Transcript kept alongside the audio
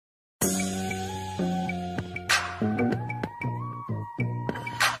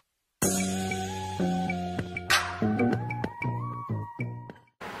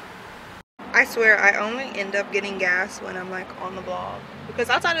swear I only end up getting gas when I'm like on the vlog, because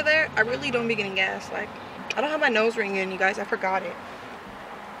outside of that I really don't be getting gas. Like, I don't have my nose ring in, you guys. I forgot it.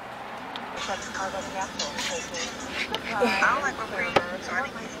 I don't like Aquarius, so I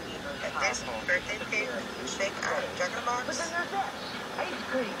didn't get this birthday cake, shake out of Dragon Box.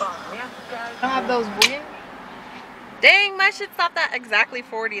 I have those wings. Dang, my shit stopped at exactly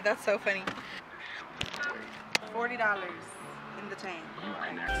 40. That's so funny. $40 in the tank.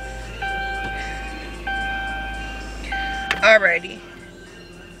 Alrighty.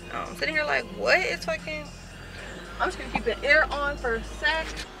 I'm sitting here like, what is fucking... I'm just gonna keep the air on for a sec.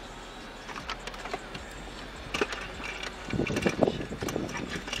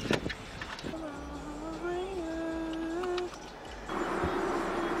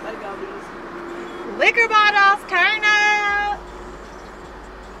 Liquor bottles, turn up.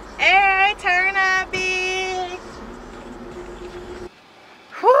 Hey, turn up, bitch.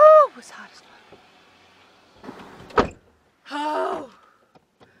 Whew, it's hot as fuck. Oh.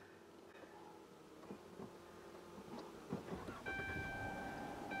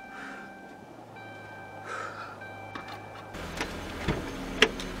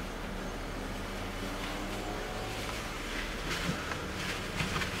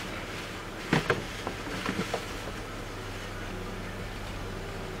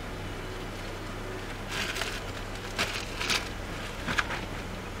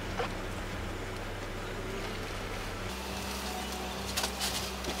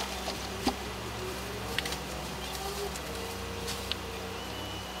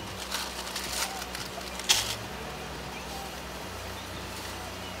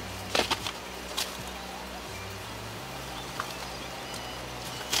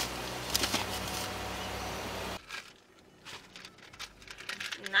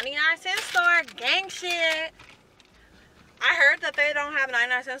 $99 store, gang shit. I heard that they don't have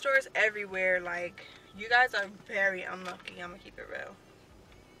 99 cent stores everywhere. Like, you guys are very unlucky. I'm gonna keep it real.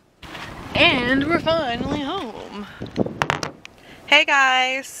 And we're finally home. Hey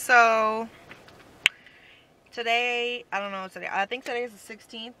guys, so today, I don't know today. I think today is the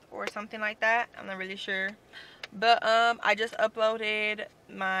 16th or something like that. I'm not really sure. But I just uploaded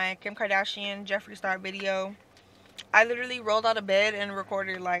my Kim Kardashian Jeffree Star video. I literally rolled out of bed and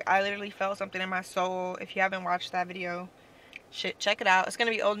recorded. Like, I literally felt something in my soul. If you haven't watched that video, shit, check it out. It's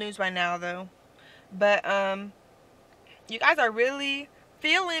gonna be old news by now though. But you guys are really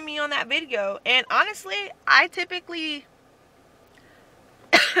feeling me on that video. And honestly, I typically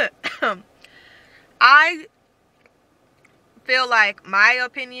I feel like my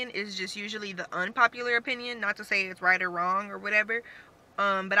opinion is just usually the unpopular opinion. Not to say it's right or wrong or whatever.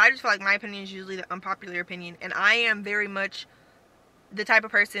 But I just feel like my opinion is usually the unpopular opinion. And I am very much the type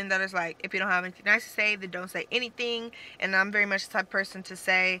of person that is like, if you don't have anything nice to say, then don't say anything. And I'm very much the type of person to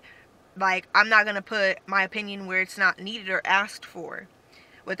say, like, I'm not going to put my opinion where it's not needed or asked for.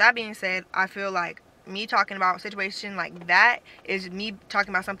 With that being said, I feel like me talking about a situation like that is me talking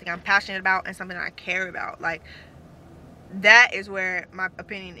about something I'm passionate about and something I care about. Like, that is where my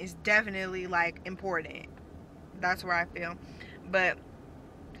opinion is definitely, like, important. That's where I feel. But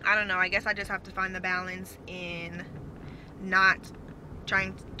I don't know, I guess I just have to find the balance in not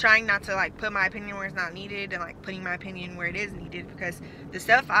trying not to, like, put my opinion where it's not needed, and, like, putting my opinion where it is needed. Because the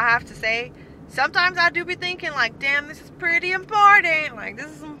stuff I have to say, sometimes I do be thinking, like, damn, this is pretty important. Like,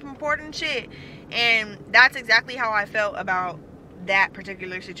 this is some important shit. And that's exactly how I felt about that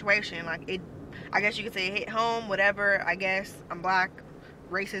particular situation. Like, it, I guess you could say it hit home, whatever. I guess I'm black,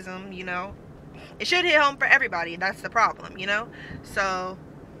 racism, you know. It should hit home for everybody. That's the problem, you know. So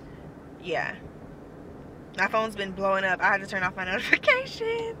yeah, my phone's been blowing up. I had to turn off my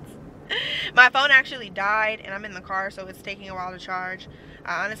notifications. My phone actually died and I'm in the car, so it's taking a while to charge.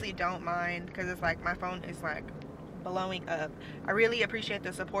 I honestly don't mind, because it's like my phone is like blowing up. I really appreciate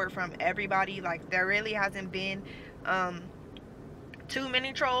the support from everybody. Like, there really hasn't been too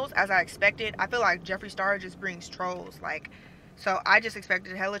many trolls as I expected. I feel like Jeffree Star just brings trolls. Like, so I just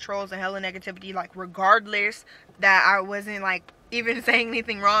expected hella trolls and hella negativity, like, regardless that I wasn't, like, even saying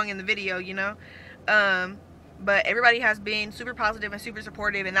anything wrong in the video, you know. But everybody has been super positive and super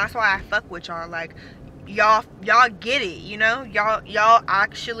supportive, and that's why I fuck with y'all. Like, y'all get it, you know. Y'all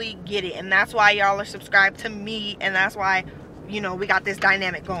actually get it, and that's why y'all are subscribed to me, and that's why, you know, we got this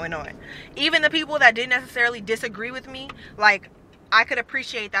dynamic going on. Even the people that didn't necessarily disagree with me, like, I could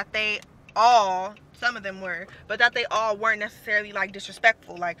appreciate that they all, some of them were, but that they all weren't necessarily, like,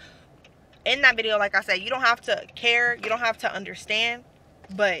 disrespectful. Like, in that video, like I said, you don't have to care, you don't have to understand,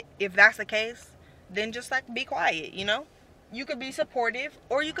 but if that's the case, then just, like, be quiet, you know. You could be supportive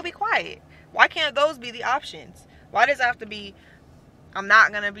or you could be quiet. Why can't those be the options? Why does it have to be, I'm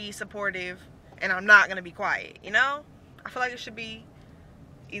not gonna be supportive and I'm not gonna be quiet, you know? I feel like it should be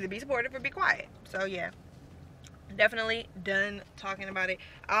either be supportive or be quiet. So yeah, definitely done talking about it.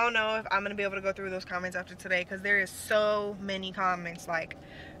 I don't know if I'm gonna be able to go through those comments after today, because there is so many comments. Like,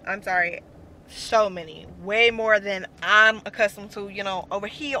 I'm sorry, so many, way more than I'm accustomed to, you know, over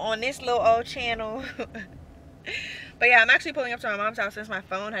here on this little old channel. But yeah, I'm actually pulling up to my mom's house since my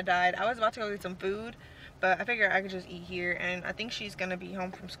phone had died. I was about to go get some food, but I figured I could just eat here, and I think she's gonna be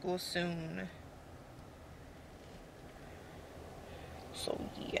home from school soon. So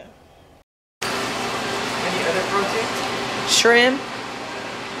yeah. Any other protein? Shrimp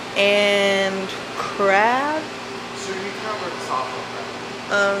and crab. Streamy crab or soft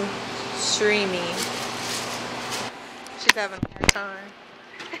crab? Streamy. She's having a hard time.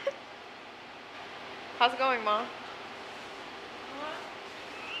 How's it going, Mom?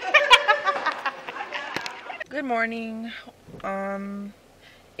 Good morning.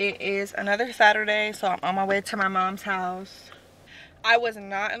 It is another Saturday, so I'm on my way to my mom's house. I was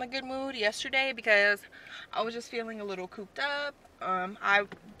not in a good mood yesterday because I was just feeling a little cooped up. I've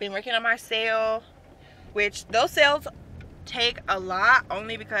been working on my sale, which those sales take a lot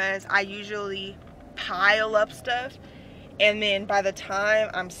only because I usually pile up stuff, and then by the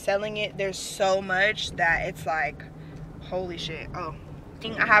time I'm selling it, there's so much that it's like, holy shit. Oh,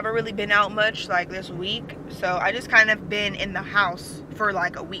 I haven't really been out much like this week, so I just kind of been in the house for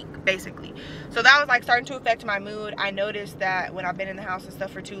like a week basically. So that was like starting to affect my mood. I noticed that when I've been in the house and stuff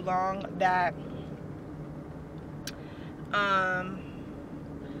for too long, that I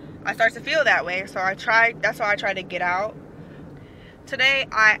start to feel that way. So that's why I tried to get out. Today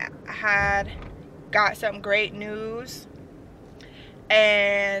I had got some great news,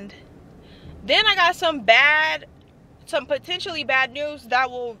 and then I got some potentially bad news that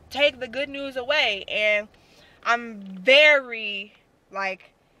will take the good news away, and I'm very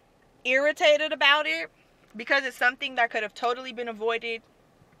like irritated about it because it's something that could have totally been avoided.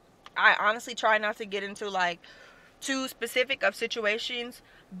 I honestly try not to get into like too specific of situations,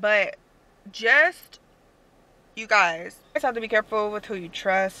 but just, you guys have to be careful with who you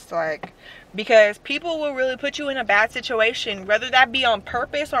trust, like, because people will really put you in a bad situation, whether that be on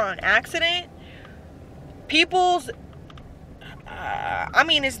purpose or on accident. People's I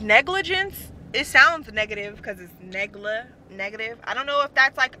mean, it's negligence. It sounds negative because it's negative. I don't know if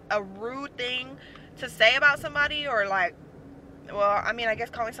that's like a rude thing to say about somebody, or like, well, I mean, I guess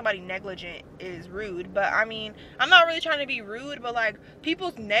calling somebody negligent is rude, but I mean, I'm not really trying to be rude, but like,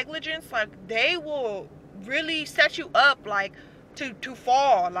 people's negligence, like, they will really set you up like to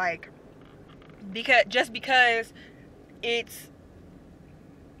fall, like, because it's,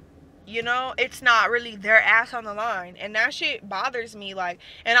 you know, it's not really their ass on the line, and that shit bothers me. Like,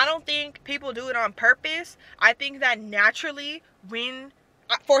 and I don't think people do it on purpose. I think that naturally, when,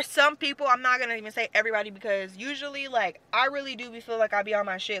 for some people, I'm not gonna even say everybody, because usually, like, I really do feel like I be on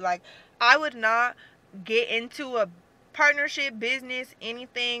my shit. Like, I would not get into a partnership, business,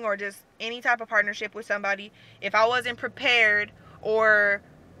 anything, or just any type of partnership with somebody if I wasn't prepared, or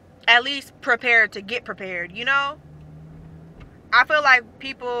at least prepared to get prepared, you know? I feel like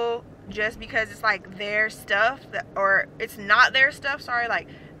people, just because it's like their stuff, or it's not their stuff, sorry, like,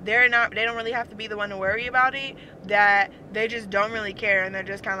 they don't really have to be the one to worry about it, that they just don't really care, and they're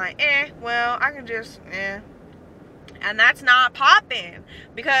just kind of like, well, I can just, and that's not popping,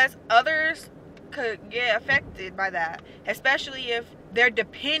 because others could get affected by that, especially if they're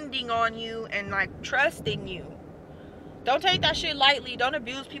depending on you and like trusting you. Don't take that shit lightly. Don't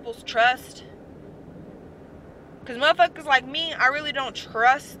abuse people's trust. Because motherfuckers like me, I really don't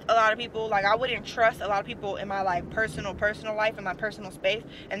trust a lot of people. Like, I wouldn't trust a lot of people in my, like, personal life, in my personal space.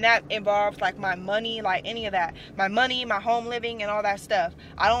 And that involves, like, my money, like, any of that. My money, my home living, and all that stuff.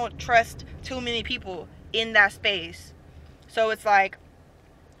 I don't trust too many people in that space. So it's like,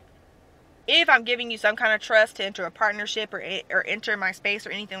 if I'm giving you some kind of trust to enter a partnership, or enter my space or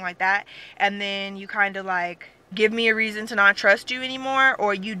anything like that, and then you kind of, like, give me a reason to not trust you anymore,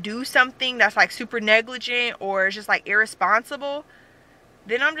 or you do something that's like super negligent, or it's just like irresponsible,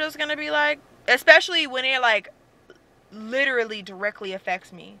 then I'm just gonna be like, especially when it like literally directly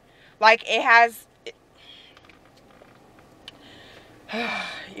affects me, like it has,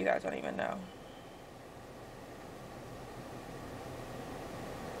 you guys don't even know.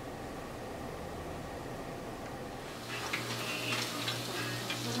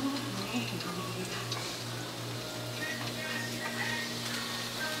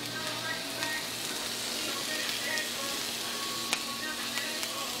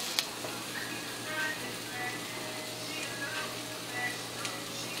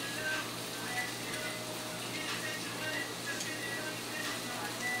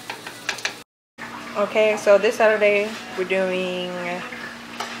 Okay, so this Saturday we're doing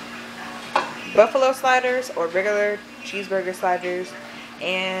buffalo sliders or regular cheeseburger sliders,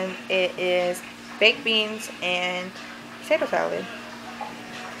 and it is baked beans and potato salad.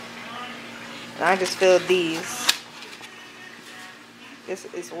 And I just filled these. This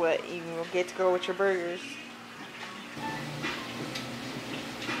is what you will get to go with your burgers.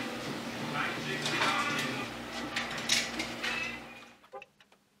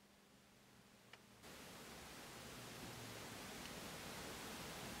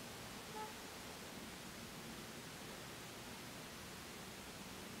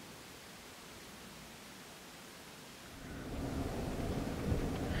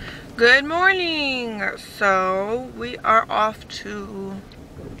 Good morning. So we are off to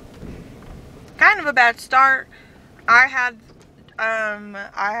kind of a bad start. I had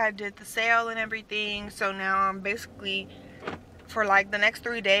did the sale and everything, so now I'm basically, for like the next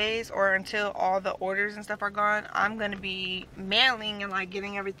 3 days or until all the orders and stuff are gone, I'm gonna be mailing and like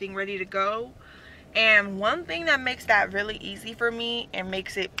getting everything ready to go. And one thing that makes that really easy for me and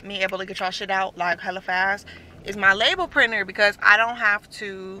makes it me able to get y'all shit out like hella fast is my label printer, because I don't have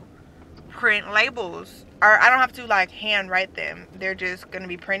to print labels, or I don't have to like hand write them. They're just gonna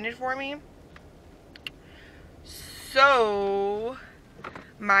be printed for me. So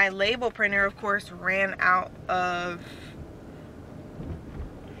my label printer, of course, ran out of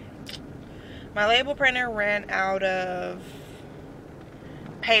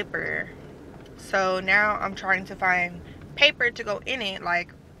paper. So now I'm trying to find paper to go in it,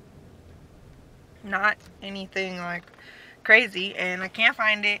 like not anything like crazy, and I can't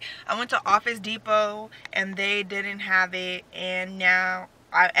find it. I went to Office Depot and they didn't have it, and now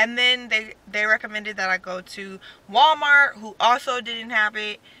and then they recommended that I go to Walmart, who also didn't have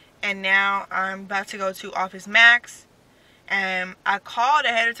it, and now I'm about to go to Office Max. And I called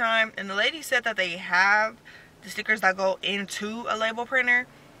ahead of time, and the lady said that they have the stickers that go into a label printer,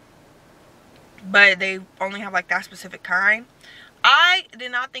 but they only have like that specific kind. I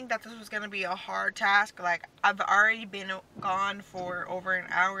did not think that this was going to be a hard task. Like, I've already been gone for over an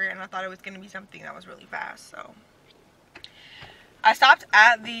hour, and I thought it was going to be something that was really fast. So I stopped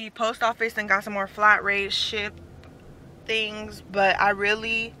at the post office and got some more flat rate ship things, but I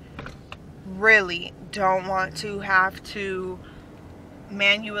really don't want to have to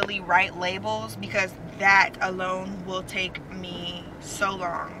manually write labels, because that alone will take me so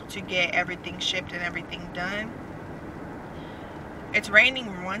long to get everything shipped and everything done. It's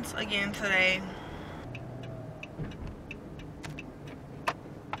raining once again today.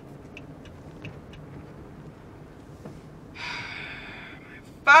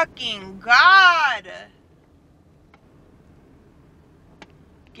 Fucking God!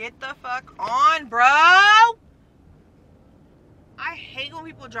 Get the fuck on, bro! I hate when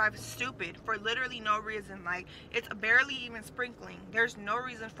people drive stupid for literally no reason. Like, it's barely even sprinkling. There's no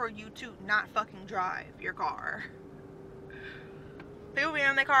reason for you to not fucking drive your car. People be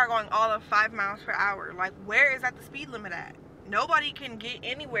in their car going all of 5 miles per hour. Like, where is that the speed limit at? Nobody can get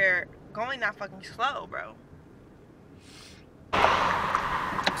anywhere going that fucking slow, bro.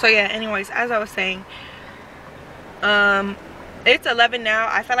 So yeah, anyways, as I was saying, it's 11 now.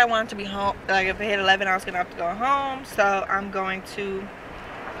 I said I wanted to be home, like if it hit 11 I was gonna have to go home, so I'm going to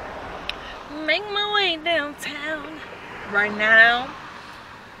make my way downtown right now.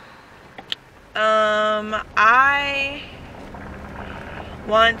 I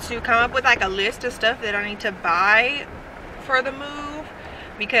want to come up with like a list of stuff that I need to buy for the move,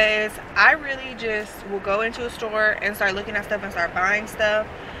 because I really just will go into a store and start looking at stuff and start buying stuff.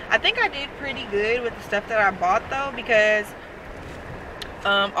 I think I did pretty good with the stuff that I bought though, because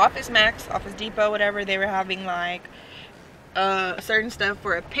Office Max, Office Depot, whatever, they were having like certain stuff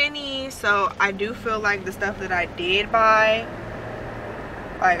for a penny. So I do feel like the stuff that I did buy,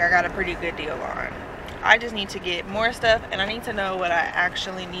 like, I got a pretty good deal on. I just need to get more stuff, and I need to know what I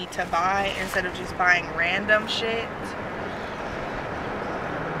actually need to buy instead of just buying random shit.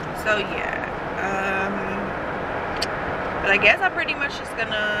 So yeah, but I guess I'm pretty much just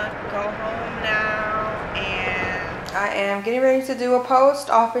gonna go home now, and I am getting ready to do a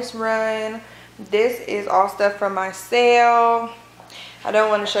post office run. This is all stuff from my sale. I don't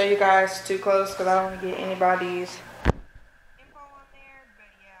want to show you guys too close because I don't want to get anybody's info on there,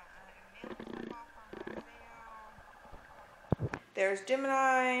 but yeah, I am mailing stuff off from my sale. There's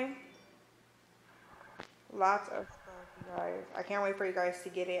Gemini. Lots of stuff, you guys. I can't wait for you guys to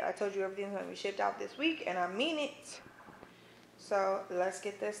get it. I told you everything's going to be shipped out this week, and I mean it. So let's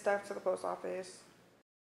get this stuff to the post office.